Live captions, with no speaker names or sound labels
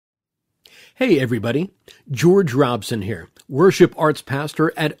Hey everybody, George Robson here, Worship Arts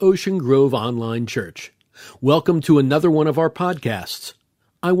Pastor at Ocean Grove Online Church. Welcome to another one of our podcasts.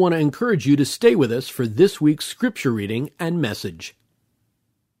 I want to encourage you to stay with us for this week's scripture reading and message.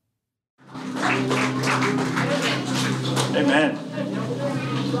 Amen.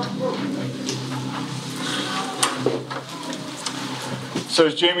 So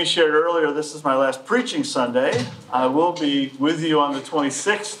as Jamie shared earlier, this is my last preaching Sunday. I will be with you on the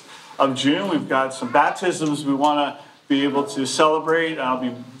 26th of June. We've got some baptisms we want to be able to celebrate.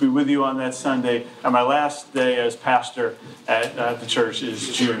 I'll be with you on that Sunday. And my last day as pastor at the church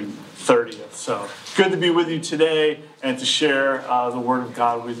is June 30th. So good to be with you today and to share the Word of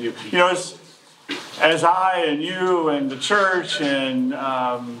God with you. You know, as I and you and the church and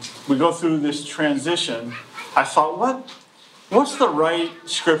we go through this transition, I thought, what's the right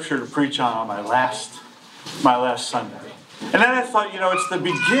scripture to preach on my last Sunday? And then I thought, it's the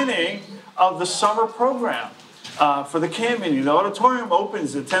beginning of the summer program for the camp meeting. The auditorium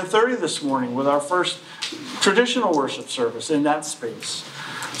opens at 10:30 this morning with our first traditional worship service in that space.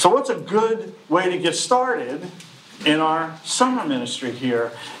 So what's a good way to get started in our summer ministry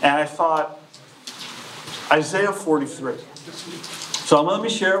here? And I thought, Isaiah 43. So let me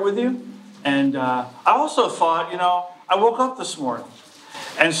share it with you. And I also thought, I woke up this morning.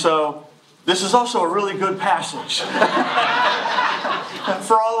 And so this is also a really good passage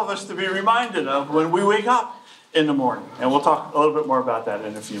for all of us to be reminded of when we wake up in the morning. And we'll talk a little bit more about that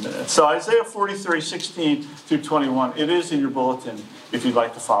in a few minutes. So Isaiah 43, 16 through 21. It is in your bulletin if you'd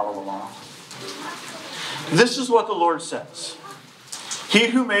like to follow along. This is what the Lord says. He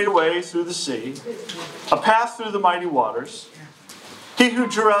who made a way through the sea, a path through the mighty waters, he who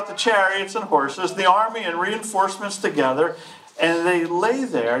drew out the chariots and horses, the army and reinforcements together, and they lay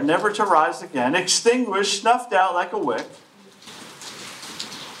there, never to rise again, extinguished, snuffed out like a wick.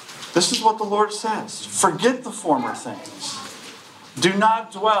 This is what the Lord says. Forget the former things. Do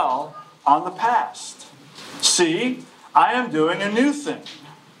not dwell on the past. See, I am doing a new thing.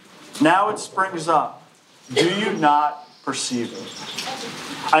 Now it springs up. Do you not perceive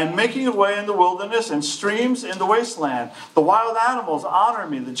it? I am making a way in the wilderness and streams in the wasteland. The wild animals honor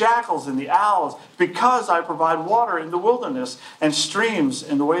me, the jackals and the owls, because I provide water in the wilderness and streams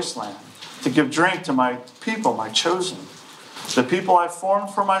in the wasteland, to give drink to my people, my chosen, the people I formed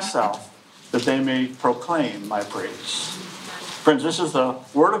for myself, that they may proclaim my praise. Friends, this is the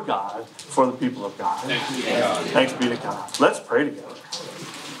word of God for the people of God. Thanks be to God. Let's pray together.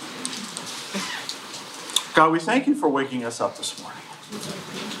 God, we thank you for waking us up this morning.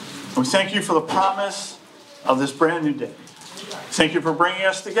 We thank you for the promise of this brand new day. Thank you for bringing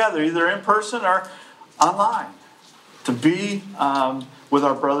us together, either in person or online, to be with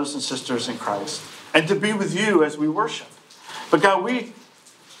our brothers and sisters in Christ, and to be with you as we worship. But God, we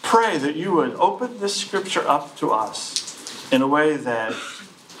pray that you would open this scripture up to us in a way that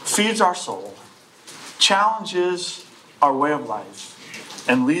feeds our soul, challenges our way of life,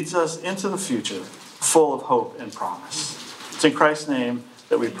 and leads us into the future full of hope and promise. It's in Christ's name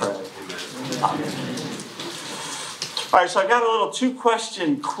that we pray. Amen. All right, so I got a little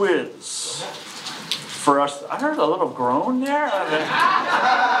 2-question quiz for us. I heard a little groan there.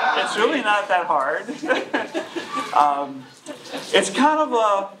 It's really not that hard. It's kind of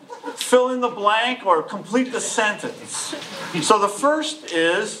a fill in the blank or complete the sentence. So the first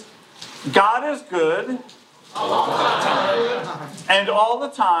is, God is good. All the time. And all the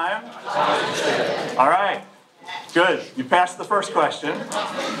time. All right. Good. You passed the first question.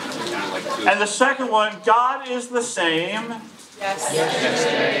 And the second one, God is the same.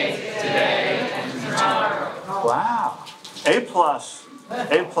 Yesterday, today, and tomorrow. Wow. A plus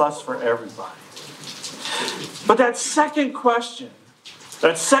for everybody. But that second question,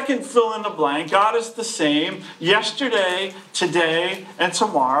 that second fill in the blank, God is the same yesterday, today, and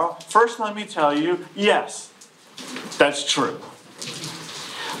tomorrow. First, let me tell you, yes, that's true.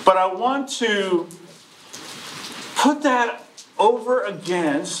 But I want to put that over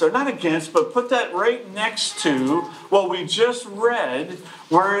against, or not against, but put that right next to what we just read,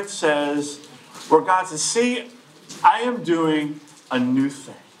 where it says, where God says, see, I am doing a new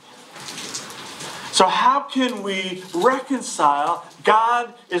thing. So how can we reconcile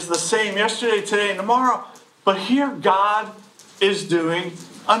God is the same yesterday, today, and tomorrow, but here God is doing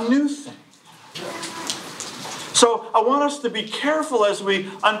a new thing? So I want us to be careful as we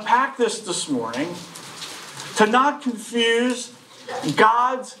unpack this morning to not confuse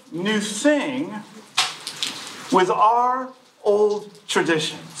God's new thing with our old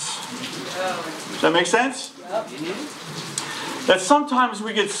traditions. Does that make sense? Yep. That sometimes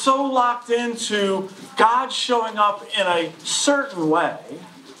we get so locked into God showing up in a certain way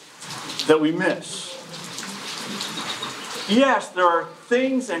that we miss. Yes, there are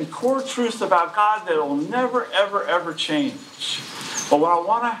things and core truths about God that will never, ever, ever change. But what I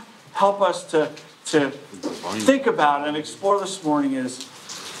want to help us to think about and explore this morning is,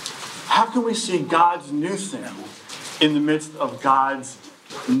 how can we see God's new thing in the midst of God's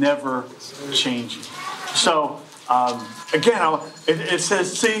never changing? So, again, it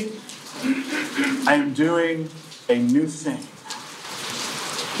says, see, I am doing a new thing.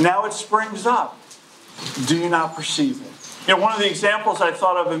 Now it springs up. Do you not perceive it? You know, one of the examples I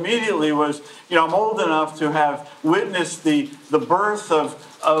thought of immediately was, I'm old enough to have witnessed the birth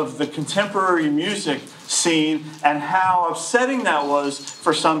of the contemporary music scene and how upsetting that was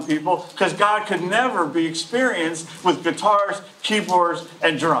for some people, because God could never be experienced with guitars, keyboards,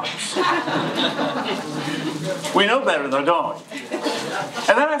 and drums. We know better though, don't we?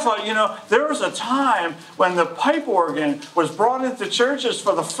 And then I thought, there was a time when the pipe organ was brought into churches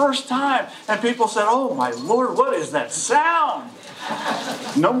for the first time, and people said, "Oh my Lord, what is that sound?"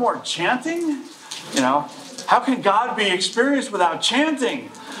 No more chanting? How can God be experienced without chanting?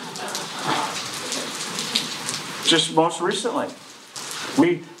 Just most recently,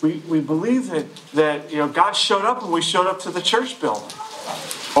 we believe that God showed up when we showed up to the church building,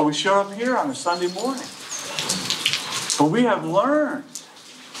 or we showed up here on a Sunday morning. But we have learned,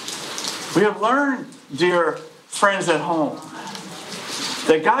 dear friends at home,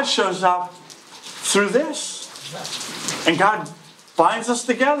 that God shows up through this, and God binds us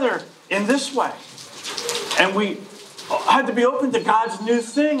together in this way, and we had to be open to God's new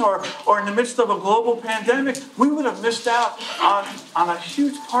thing, or in the midst of a global pandemic, we would have missed out on a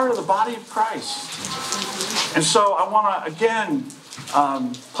huge part of the body of Christ. And so I want to, again,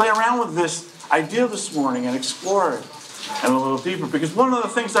 play around with this idea this morning and explore it and a little deeper. Because one of the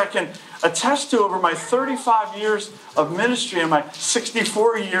things I can attest to over my 35 years of ministry and my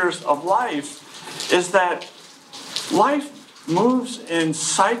 64 years of life is that life moves in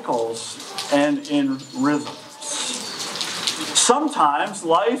cycles and in rhythms. Sometimes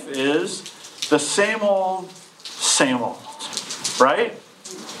life is the same old, right?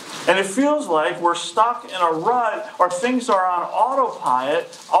 And it feels like we're stuck in a rut, or things are on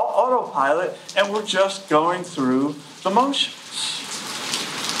autopilot, and we're just going through the motions.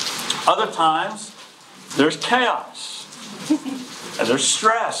 Other times, there's chaos, and there's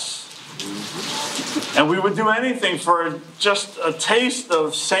stress. And we would do anything for just a taste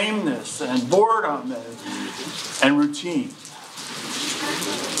of sameness and boredom and routine.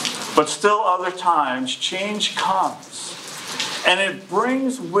 But still other times, change comes. And it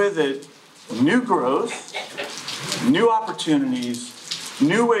brings with it new growth, new opportunities,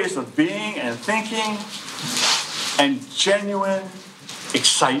 new ways of being and thinking, and genuine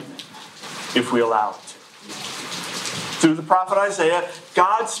excitement, if we allow it to. Through the prophet Isaiah,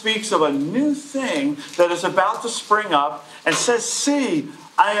 God speaks of a new thing that is about to spring up and says, "See,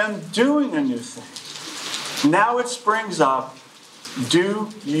 I am doing a new thing. Now it springs up. Do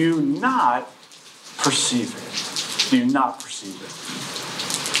you not perceive it?" Do you not perceive it?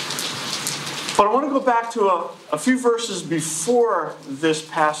 But I want to go back to a few verses before this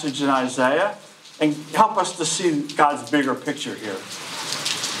passage in Isaiah and help us to see God's bigger picture here.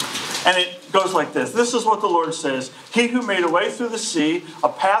 And it goes like this. This is what the Lord says. "He who made a way through the sea, a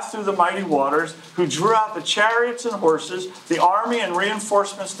path through the mighty waters, who drew out the chariots and horses, the army and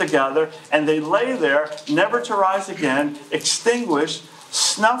reinforcements together, and they lay there, never to rise again, extinguished,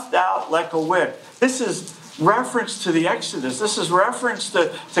 snuffed out like a wick." This is reference to the Exodus. This is reference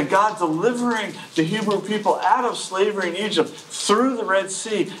to God delivering the Hebrew people out of slavery in Egypt through the Red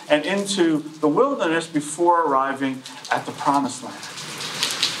Sea and into the wilderness before arriving at the Promised Land.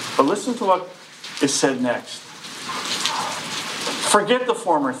 But listen to what is said next. "Forget the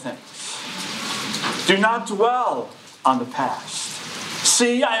former things. Do not dwell on the past.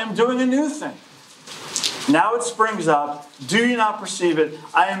 See, I am doing a new thing. Now it springs up. Do you not perceive it?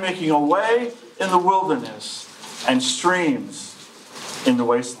 I am making a way in the wilderness and streams in the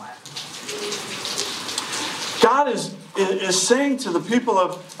wasteland." God is saying to the people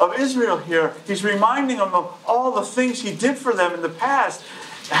of Israel here, He's reminding them of all the things He did for them in the past.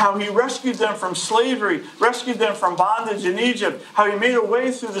 How He rescued them from slavery, rescued them from bondage in Egypt, how He made a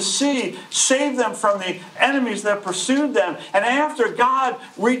way through the sea, saved them from the enemies that pursued them. And after God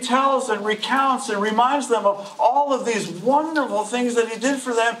retells and recounts and reminds them of all of these wonderful things that He did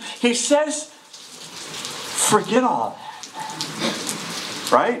for them, He says, forget all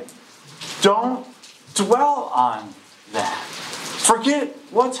that. Right? Don't dwell on that. Forget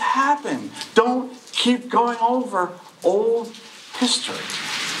what's happened. Don't keep going over old history.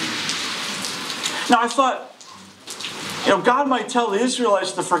 Now I thought, God might tell the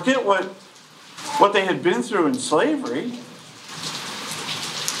Israelites to forget what they had been through in slavery.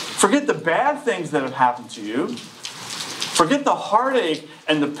 Forget the bad things that have happened to you. Forget the heartache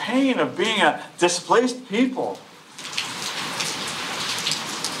and the pain of being a displaced people.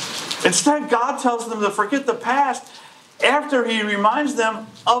 Instead, God tells them to forget the past after He reminds them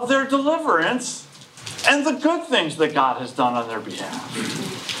of their deliverance and the good things that God has done on their behalf.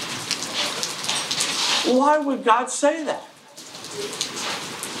 Why would God say that?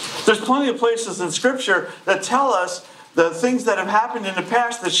 There's plenty of places in Scripture that tell us the things that have happened in the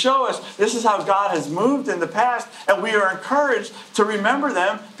past that show us this is how God has moved in the past, and we are encouraged to remember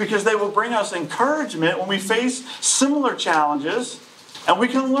them because they will bring us encouragement when we face similar challenges, and we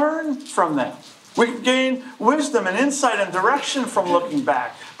can learn from them. We can gain wisdom and insight and direction from looking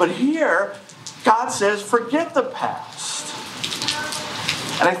back. But here, God says, forget the past.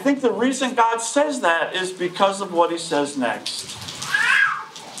 And I think the reason God says that is because of what He says next.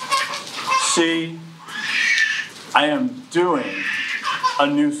 See, I am doing a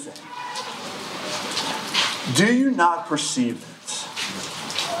new thing. Do you not perceive it?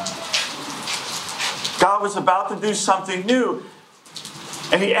 God was about to do something new.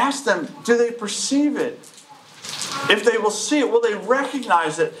 And He asked them, do they perceive it? If they will see it, will they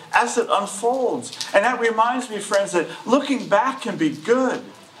recognize it as it unfolds? And that reminds me, friends, that looking back can be good.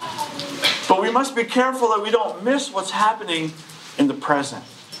 But we must be careful that we don't miss what's happening in the present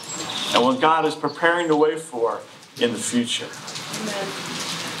and what God is preparing the way for in the future. Amen.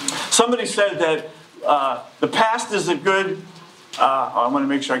 Somebody said that the past is a good... I want to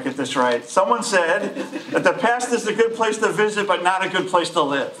make sure I get this right. Someone said that the past is a good place to visit, but not a good place to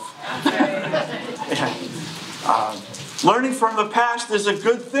live. Yeah. Learning from the past is a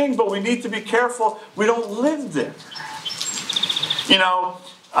good thing, but we need to be careful we don't live there.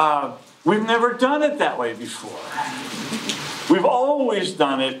 We've never done it that way before. We've always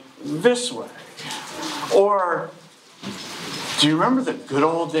done it this way. Or, do you remember the good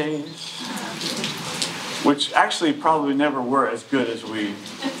old days? Which actually probably never were as good as we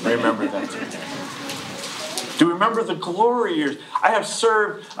remember them today. Do you remember the glory years? I have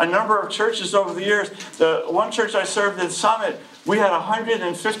served a number of churches over the years. The one church I served in Summit, we had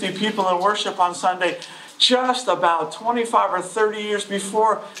 150 people in worship on Sunday. Just about 25 or 30 years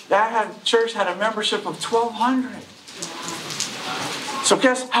before, that church had a membership of 1,200. So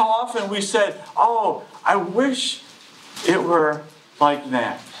guess how often we said, oh, I wish it were like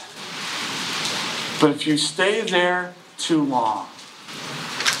that. But if you stay there too long,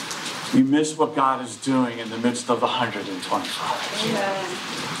 you miss what God is doing in the midst of the 125. Amen.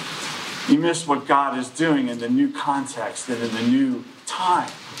 You miss what God is doing in the new context and in the new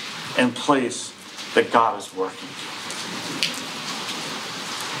time and place that God is working.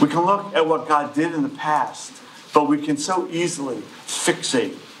 We can look at what God did in the past, but we can so easily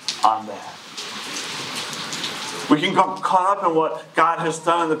fixate on that. We can get caught up in what God has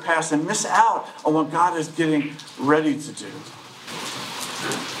done in the past and miss out on what God is getting ready to do.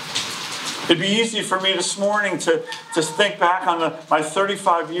 It'd be easy for me this morning to think back on my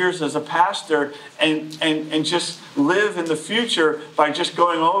 35 years as a pastor and just live in the future by just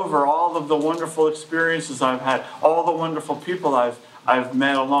going over all of the wonderful experiences I've had, all the wonderful people I've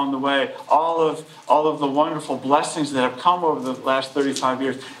met along the way, all of the wonderful blessings that have come over the last 35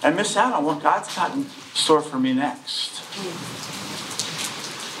 years, and miss out on what God's got in store for me next.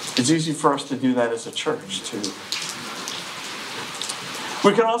 It's easy for us to do that as a church, too.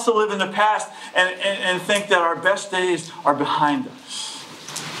 We can also live in the past and think that our best days are behind us.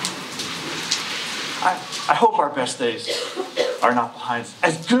 I hope our best days are not behind us.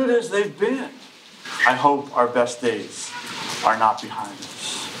 As good as they've been, I hope our best days are not behind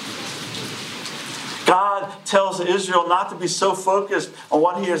us. God tells Israel not to be so focused on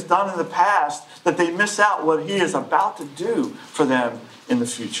what He has done in the past that they miss out what He is about to do for them in the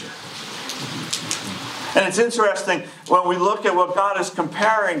future. And it's interesting when we look at what God is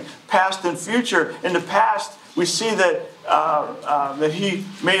comparing past and future. In the past, we see that He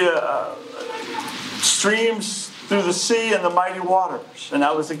made streams through the sea and the mighty waters. And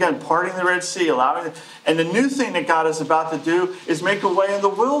that was, again, parting the Red Sea, allowing it. And the new thing that God is about to do is make a way in the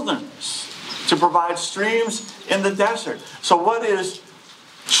wilderness to provide streams in the desert. So what is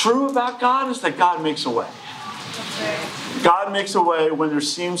true about God is that God makes a way. God makes a way when there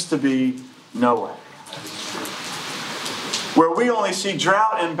seems to be no way. Where we only see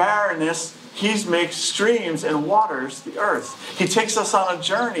drought and barrenness, He makes streams and waters the earth. He takes us on a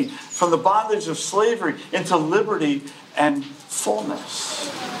journey from the bondage of slavery into liberty and fullness.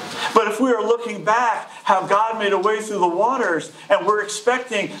 But if we are looking back how God made a way through the waters and we're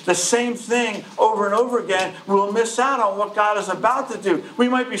expecting the same thing over and over again, we'll miss out on what God is about to do. We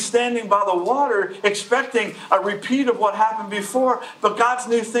might be standing by the water expecting a repeat of what happened before, but God's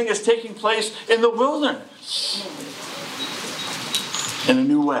new thing is taking place in the wilderness in a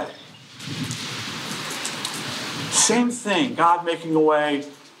new way. Same thing, God making a way,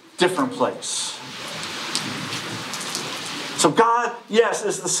 different place. So God, yes,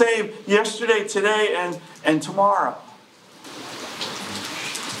 is the same yesterday, today, and tomorrow.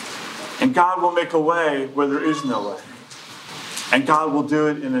 And God will make a way where there is no way. And God will do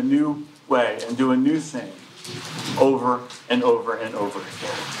it in a new way and do a new thing over and over and over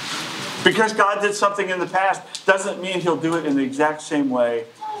again. Because God did something in the past doesn't mean He'll do it in the exact same way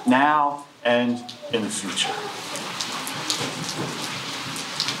now and in the future.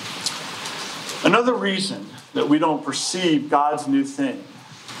 Another reason that we don't perceive God's new thing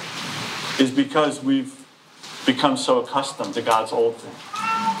is because we've become so accustomed to God's old thing.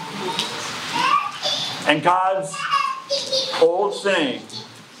 And God's old thing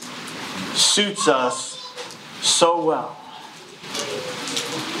suits us so well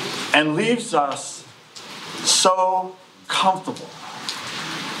and leaves us so comfortable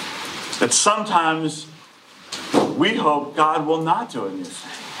that sometimes we hope God will not do a new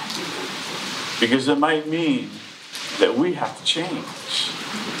thing. Because it might mean that we have to change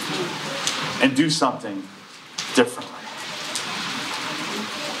and do something differently.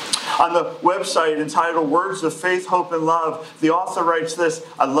 On the website entitled Words of Faith, Hope, and Love, the author writes this.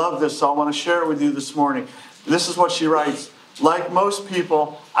 I love this, so I want to share it with you this morning. This is what she writes. Like most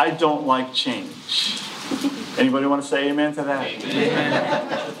people, I don't like change. Anybody want to say amen to that?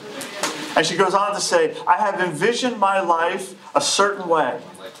 Amen. And she goes on to say, I have envisioned my life a certain way.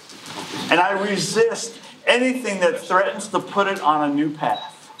 And I resist anything that threatens to put it on a new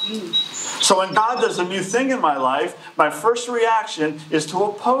path. So when God does a new thing in my life, my first reaction is to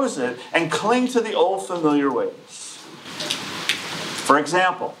oppose it and cling to the old familiar ways. For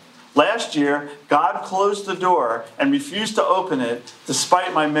example, last year, God closed the door and refused to open it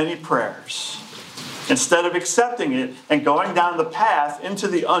despite my many prayers. Instead of accepting it and going down the path into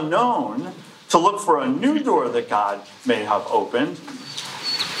the unknown to look for a new door that God may have opened,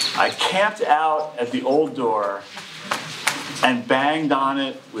 I camped out at the old door and banged on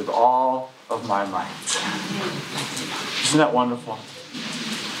it with all of my might. Isn't that wonderful?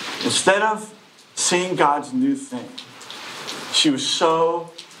 Instead of seeing God's new thing, she was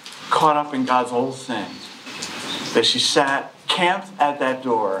so caught up in God's old thing that she camped at that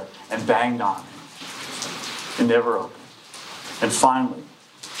door and banged on it. It never opened. And finally,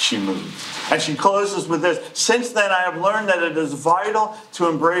 she moved. And she closes with this. Since then, I have learned that it is vital to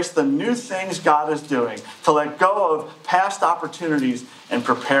embrace the new things God is doing, to let go of past opportunities and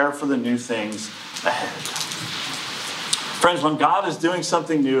prepare for the new things ahead. Friends, when God is doing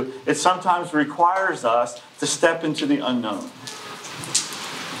something new, it sometimes requires us to step into the unknown,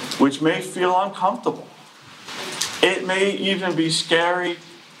 which may feel uncomfortable. It may even be scary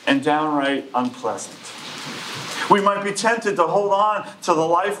and downright unpleasant. We might be tempted to hold on to the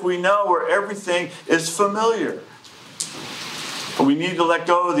life we know where everything is familiar. But we need to let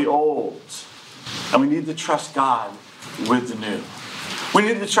go of the old. And we need to trust God with the new. We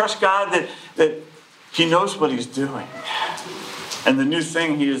need to trust God that He knows what He's doing. And the new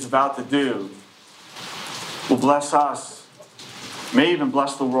thing He is about to do will bless us, may even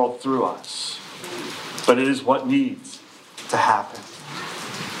bless the world through us. But it is what needs to happen.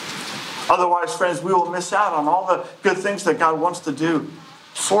 Otherwise, friends, we will miss out on all the good things that God wants to do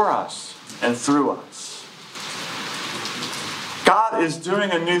for us and through us. God is doing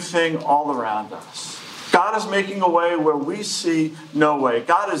a new thing all around us. God is making a way where we see no way.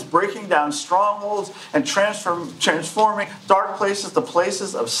 God is breaking down strongholds and transforming dark places to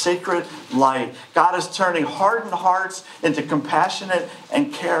places of sacred light. God is turning hardened hearts into compassionate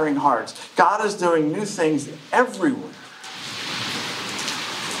and caring hearts. God is doing new things everywhere.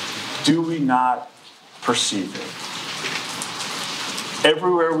 Do we not perceive it?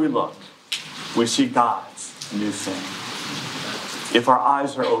 Everywhere we look, we see God's new thing. If our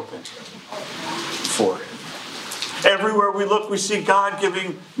eyes are open for it. Everywhere we look, we see God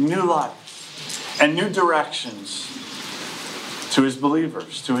giving new life and new directions to His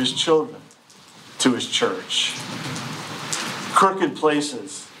believers, to His children, to His church. Crooked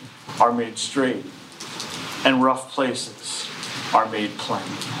places are made straight, and rough places are made plain.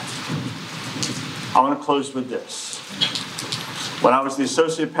 I want to close with this. When I was the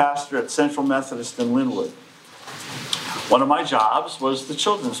associate pastor at Central Methodist in Linwood, one of my jobs was the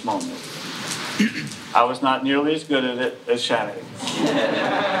children's moment. I was not nearly as good at it as Shannon.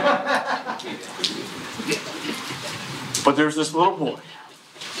 But there's this little boy.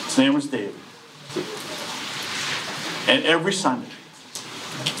 His name was David. And every Sunday,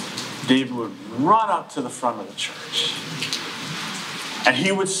 David would run up to the front of the church. And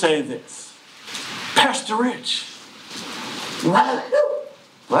he would say this, Pastor Rich, what?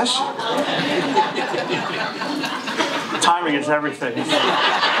 Bless you. Timing is everything.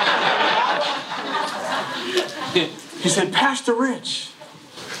 He said, Pastor Rich,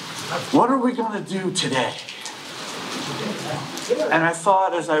 what are we going to do today? And I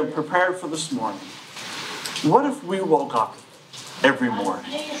thought as I prepared for this morning, what if we woke up every morning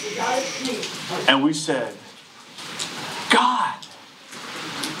and we said, God,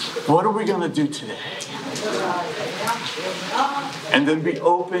 what are we going to do today? And then be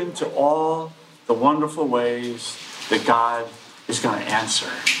open to all the wonderful ways that God is going to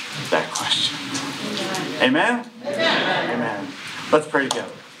answer that question. Amen? Amen. Let's pray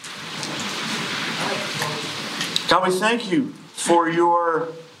together. God, we thank you for your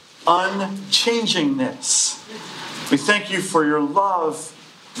unchangingness. We thank you for your love,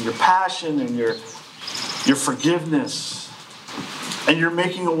 and your passion, and your forgiveness. And you're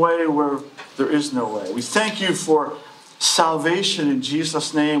making a way where there is no way. We thank you for salvation in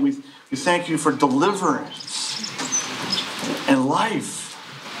Jesus' name. We thank you for deliverance and life.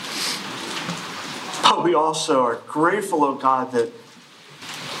 But we also are grateful, oh God, that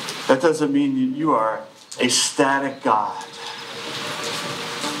doesn't mean you are a static God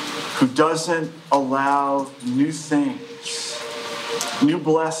who doesn't allow new things, new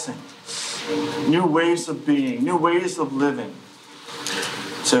blessings, new ways of being, new ways of living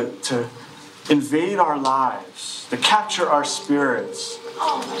to invade our lives, to capture our spirits,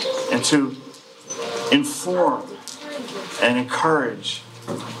 and to inform and encourage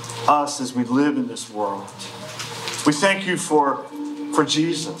us as we live in this world. We thank you for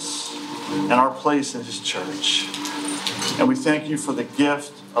Jesus and our place in his church. And we thank you for the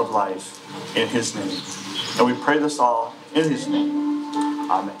gift of life in his name. And we pray this all in his name.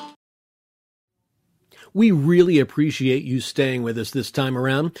 Amen. We really appreciate you staying with us this time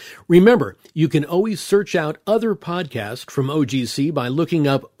around. Remember, you can always search out other podcasts from OGC by looking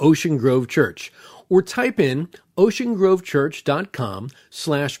up Ocean Grove Church, or type in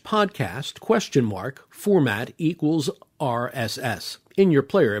oceangrovechurch.com/podcast ? Format equals RSS in your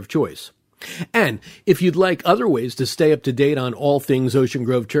player of choice. And if you'd like other ways to stay up to date on all things Ocean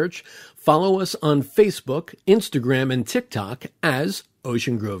Grove Church, follow us on Facebook, Instagram, and TikTok as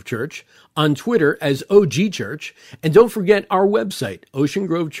Ocean Grove Church, on Twitter as OG Church, and don't forget our website,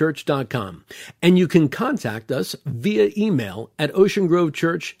 oceangrovechurch.com. And you can contact us via email at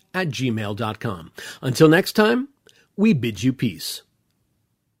oceangrovechurch@gmail.com. Until next time, we bid you peace.